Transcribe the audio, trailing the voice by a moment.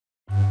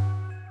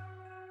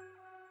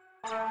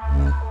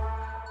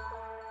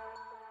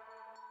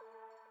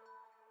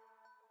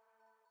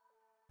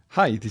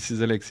Hi, this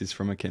is Alexis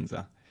from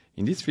Akenza.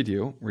 In this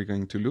video, we're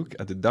going to look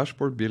at the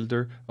dashboard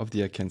builder of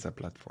the Akenza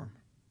platform.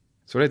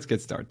 So let's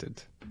get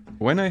started.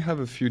 When I have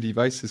a few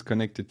devices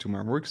connected to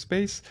my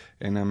workspace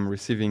and I'm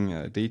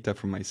receiving data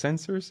from my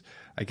sensors,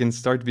 I can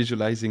start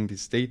visualizing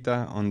this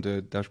data on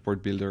the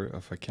dashboard builder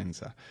of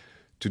Akenza.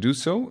 To do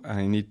so,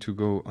 I need to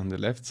go on the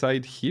left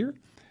side here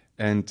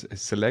and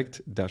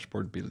select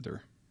Dashboard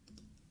Builder.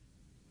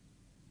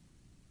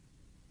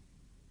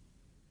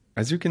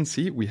 As you can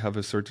see, we have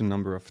a certain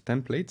number of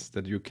templates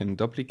that you can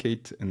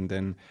duplicate and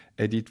then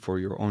edit for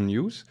your own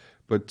use.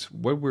 But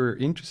what we're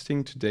interested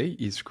in today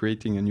is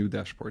creating a new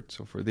dashboard.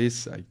 So for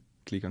this, I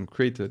click on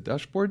Create a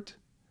Dashboard.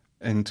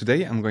 And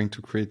today I'm going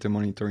to create a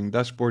monitoring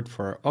dashboard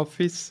for our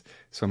office.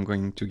 So I'm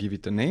going to give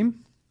it a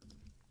name.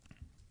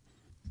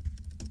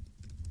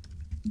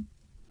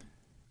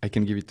 I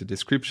can give it a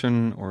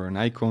description or an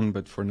icon,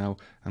 but for now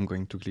I'm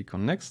going to click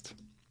on Next.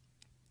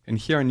 And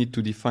here I need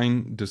to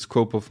define the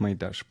scope of my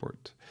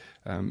dashboard,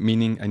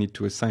 meaning I need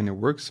to assign a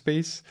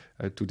workspace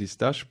to this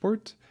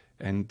dashboard,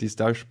 and this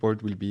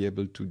dashboard will be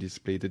able to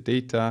display the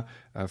data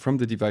from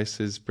the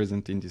devices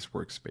present in this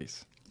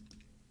workspace.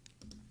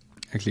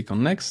 I click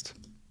on Next.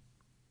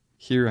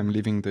 Here I'm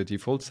leaving the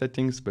default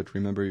settings, but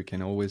remember you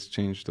can always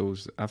change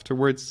those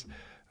afterwards.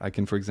 I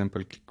can, for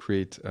example,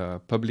 create a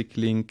public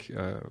link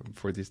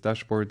for this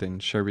dashboard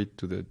and share it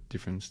to the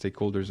different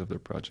stakeholders of the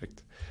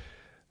project.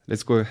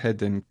 Let's go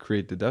ahead and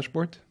create the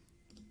dashboard.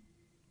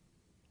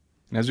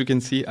 And as you can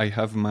see, I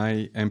have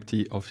my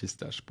empty Office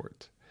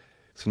dashboard.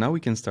 So now we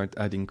can start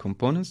adding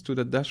components to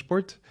the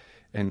dashboard.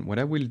 And what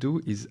I will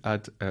do is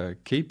add a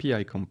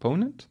KPI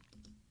component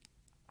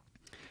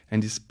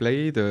and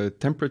display the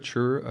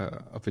temperature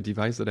of a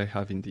device that I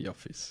have in the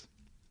office.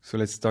 So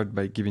let's start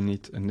by giving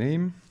it a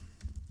name.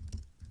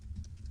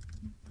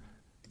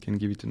 I can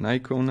give it an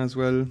icon as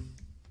well.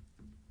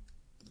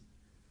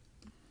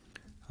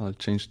 I'll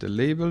change the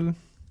label.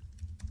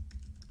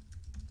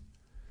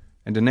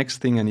 And the next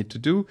thing I need to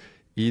do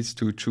is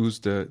to choose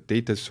the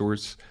data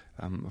source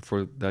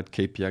for that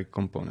KPI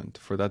component.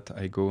 For that,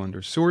 I go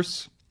under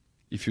Source.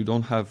 If you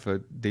don't have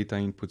data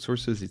input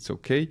sources, it's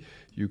okay.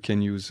 You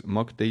can use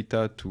mock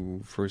data to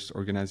first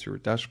organize your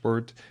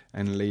dashboard,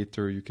 and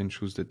later you can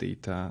choose the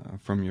data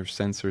from your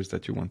sensors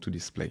that you want to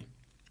display.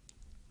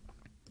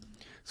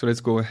 So let's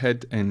go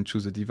ahead and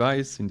choose a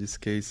device. In this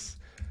case,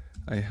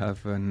 I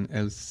have an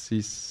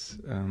Elsys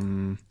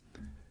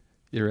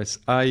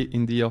RSI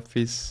in the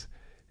office.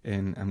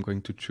 And I'm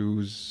going to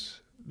choose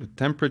the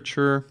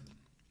temperature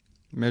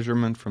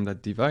measurement from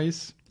that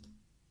device.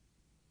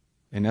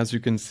 And as you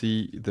can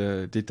see,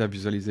 the data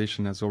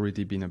visualization has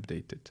already been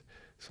updated.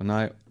 So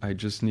now I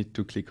just need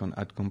to click on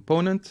Add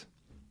Component,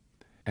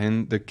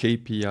 and the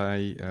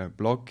KPI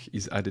block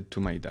is added to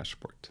my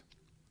dashboard.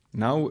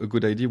 Now a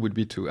good idea would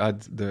be to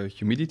add the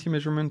humidity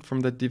measurement from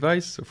that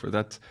device. So for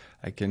that,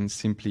 I can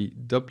simply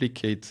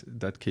duplicate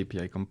that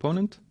KPI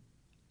component.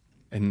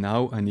 And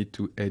now I need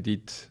to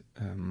edit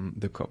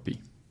the copy.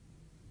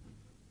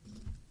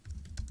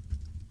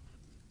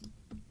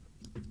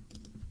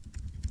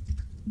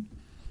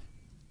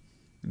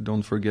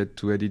 Don't forget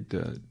to edit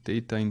the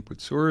data input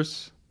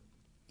source.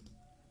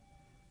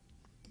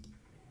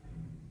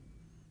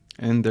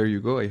 And there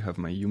you go, I have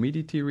my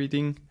humidity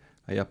reading,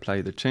 I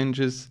apply the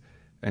changes,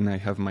 and I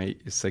have my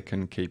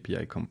second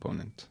KPI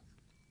component.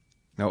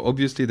 Now,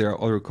 obviously, there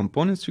are other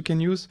components you can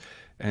use,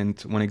 and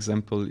one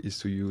example is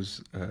to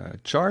use a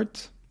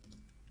chart.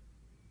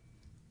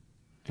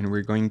 And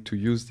we're going to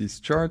use this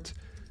chart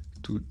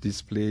to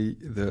display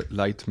the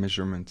light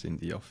measurement in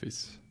the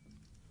office.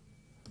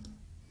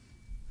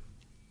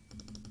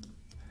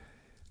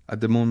 At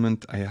the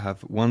moment, I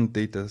have one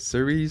data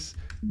series,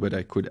 but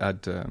I could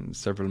add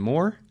several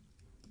more.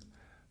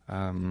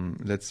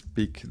 Let's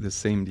pick the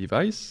same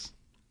device.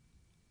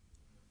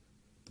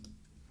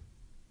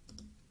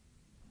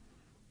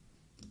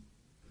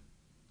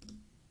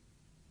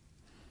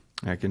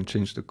 I can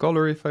change the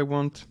color if I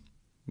want.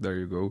 There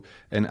you go,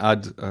 and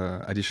add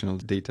additional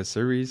data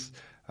series.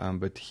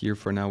 But here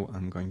for now,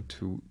 I'm going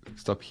to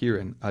stop here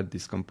and add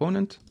this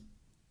component.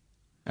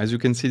 As you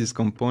can see, this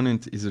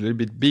component is a little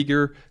bit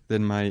bigger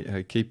than my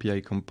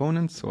KPI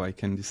component, so I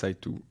can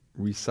decide to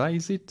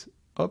resize it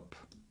up.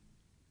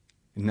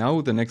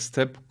 Now the next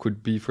step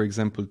could be, for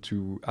example,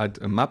 to add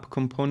a map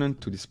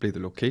component to display the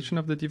location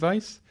of the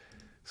device.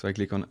 So I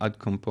click on Add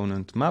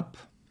Component Map.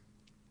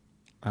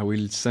 I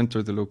will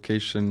center the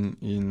location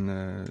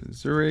in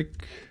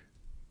Zurich.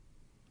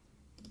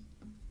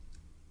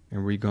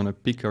 And we're gonna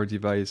pick our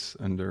device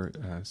under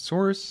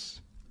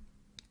Source.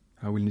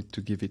 I will need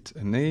to give it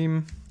a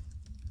name.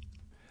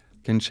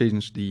 Can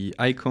change the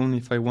icon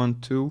if I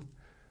want to.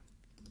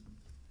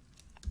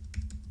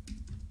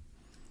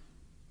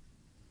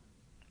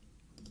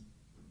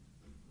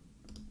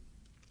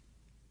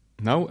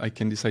 Now I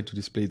can decide to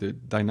display the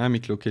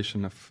dynamic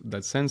location of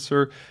that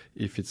sensor,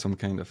 if it's some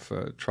kind of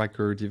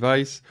tracker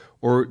device,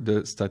 or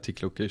the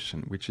static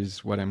location, which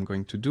is what I'm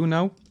going to do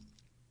now.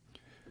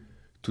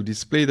 To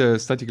display the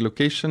static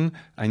location,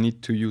 I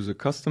need to use a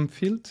custom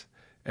field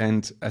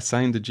and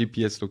assign the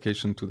GPS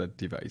location to that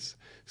device.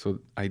 So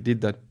I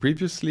did that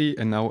previously,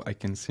 and now I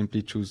can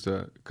simply choose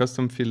the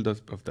custom field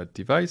of that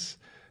device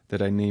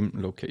that I name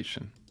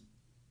location.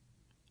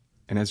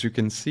 And as you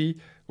can see,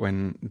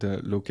 when the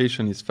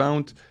location is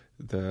found,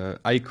 the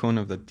icon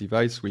of that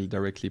device will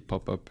directly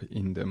pop up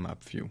in the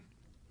map view.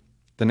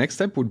 The next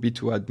step would be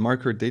to add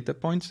marker data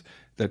points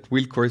that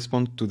will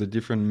correspond to the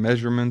different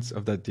measurements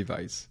of that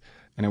device.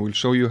 And I will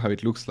show you how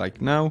it looks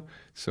like now.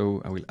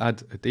 So I will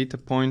add a data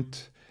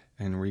point,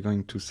 and we're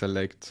going to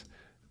select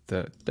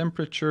the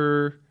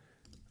temperature.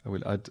 I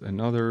will add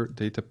another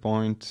data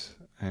point,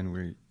 and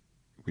we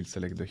will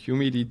select the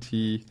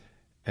humidity,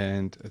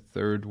 and a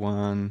third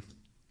one,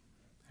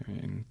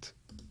 and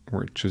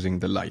we're choosing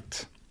the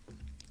light.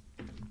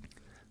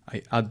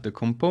 I add the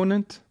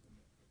component,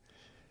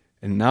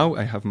 and now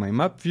I have my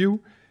map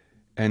view.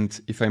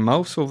 And if I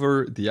mouse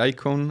over the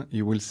icon,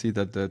 you will see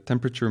that the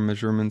temperature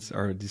measurements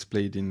are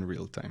displayed in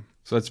real time.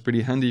 So that's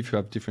pretty handy if you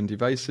have different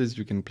devices.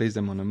 You can place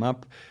them on a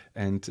map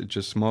and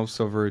just mouse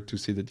over to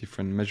see the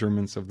different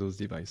measurements of those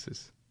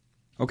devices.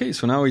 Okay,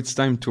 so now it's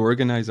time to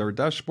organize our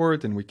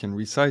dashboard, and we can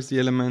resize the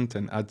element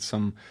and add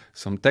some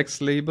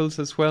text labels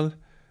as well.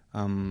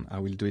 I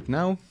will do it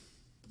now.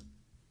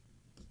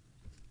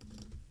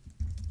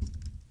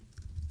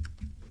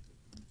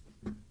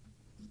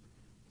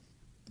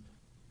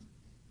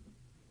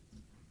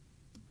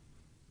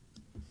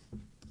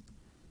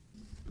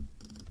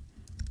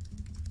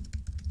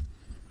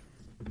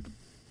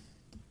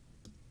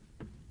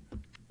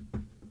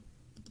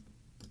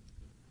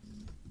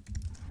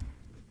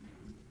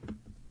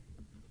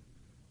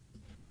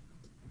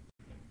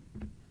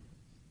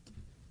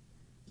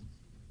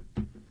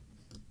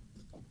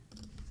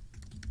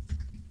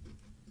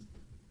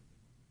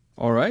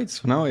 All right,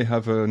 so now I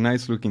have a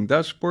nice looking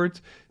dashboard,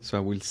 so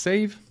I will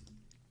save.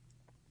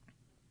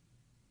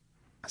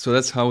 So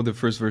that's how the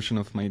first version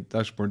of my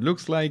dashboard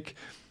looks like.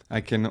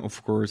 I can,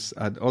 of course,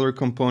 add other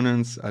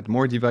components, add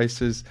more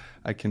devices.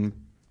 I can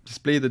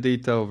display the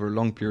data over a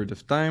long period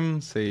of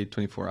time, say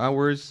 24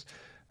 hours.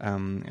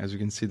 As you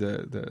can see,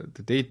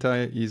 the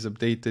data is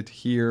updated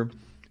here.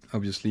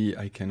 Obviously,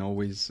 I can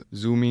always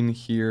zoom in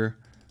here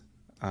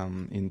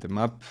in the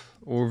map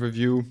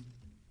overview.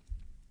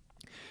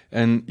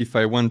 And if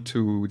I want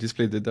to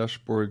display the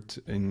dashboard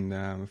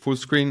in full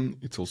screen,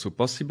 it's also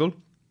possible.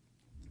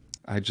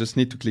 I just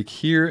need to click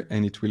here,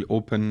 and it will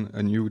open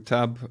a new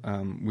tab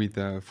with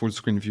a full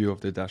screen view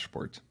of the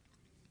dashboard.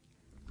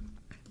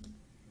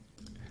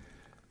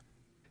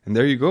 And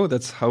there you go.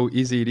 That's how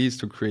easy it is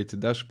to create a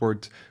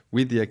dashboard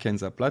with the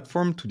Akenza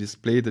platform to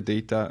display the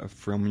data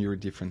from your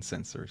different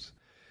sensors.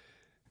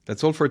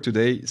 That's all for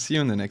today. See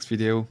you in the next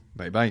video.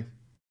 Bye bye.